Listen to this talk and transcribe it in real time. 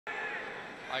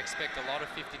I expect a lot of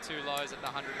 52 lows at the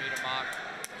 100-meter mark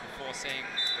before seeing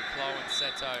Le Clos and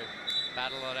Seto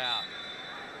battle it out.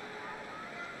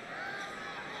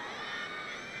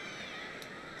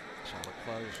 So Le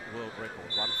Clos world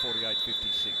record,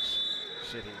 1:48.56,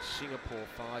 set in Singapore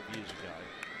 5 years ago.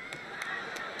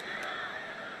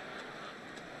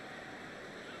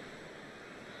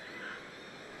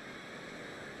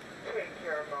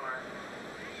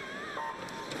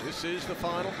 This is the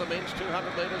final, the men's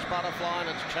 200 metres butterfly, and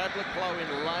it's Chad Le Clos in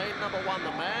lane number 1,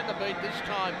 the man to beat this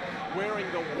time, wearing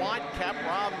the white cap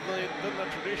rather than the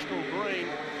traditional green.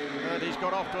 And he's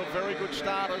got off to a very good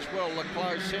start as well. Le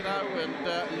Clos, Seto and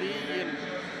Le in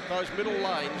those middle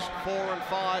lanes, 4 and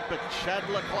 5, but Chad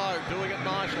Le Clos doing it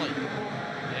nicely.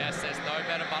 Yes, there's no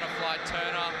better butterfly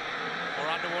turner or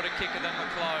underwater kicker than Le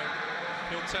Clos.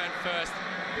 He'll turn first.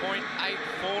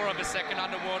 0.84 of a second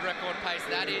under world record pace.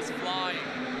 That is flying.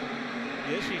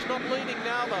 Yes, he's not leading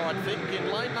now, though, I think.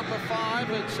 In lane number 5,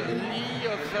 it's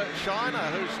Le of China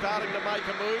who's starting to make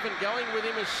a move, and going with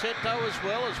him is Seto as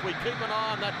well, as we keep an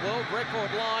eye on that world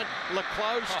record line. Le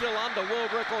Clos still under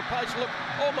world record pace. Look,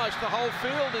 almost the whole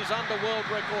field is under world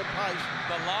record pace.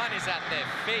 The line is at their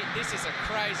feet. This is a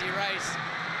crazy race.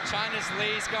 China's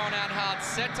Lee's going out hard.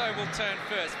 Seto will turn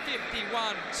first.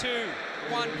 51.2.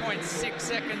 1.6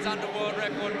 seconds under world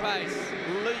record pace.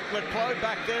 Le Clos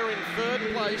back there in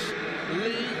 3rd place.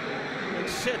 Le and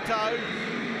Seto.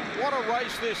 What a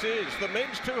race this is. The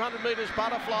men's 200 metres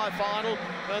butterfly final,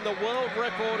 and the world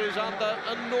record is under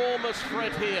enormous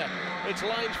threat here. It's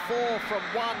lanes 4 from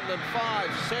 1 and 5.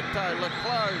 Seto, Le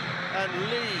Clos and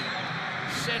Le.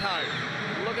 Seto.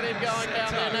 Look at him going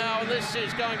down there now. This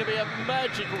is going to be a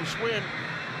magical swim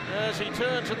as he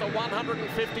turns at the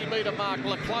 150-metre mark.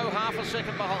 Le Clos half a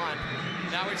second behind.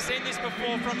 Now, we've seen this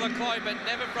before from Le Clos, but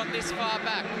never from this far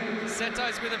back.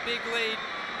 Seto's with a big lead.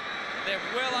 They're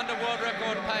well under world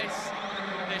record pace.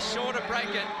 They're sure to break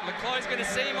it. Le Clos going to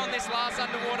see him on this last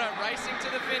underwater, racing to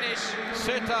the finish.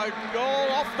 Seto, goal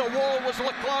off the wall was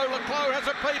Le Clos. Le Clos has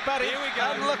a peep at him. Here we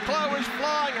go. And Le Clos is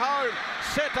flying home.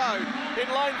 Seto in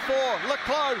lane 4. Le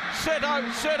Clos,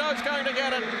 Seto's going to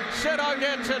get it. Seto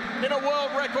gets it in a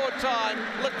world record time.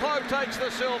 Le Clos takes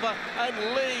the silver, and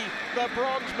Le the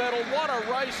bronze medal. What a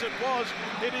race it was.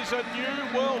 It is a new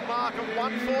world mark of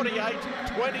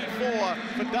 1:48.24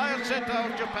 for Daiya Seto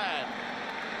of Japan.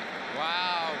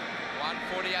 Wow,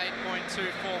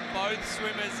 1:48.24. Both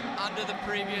swimmers under the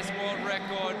previous world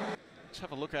record. Let's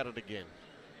have a look at it again.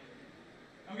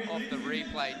 Off the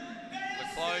replay, Le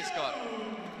Clos got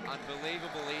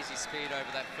unbelievable easy speed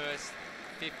over that first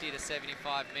 50 to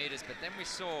 75 metres, but then we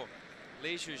saw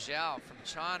Zhuhao from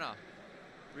China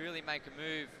really make a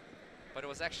move, but it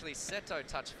was actually Seto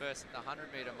touched first at the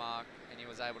 100-metre mark, and he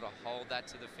was able to hold that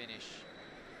to the finish.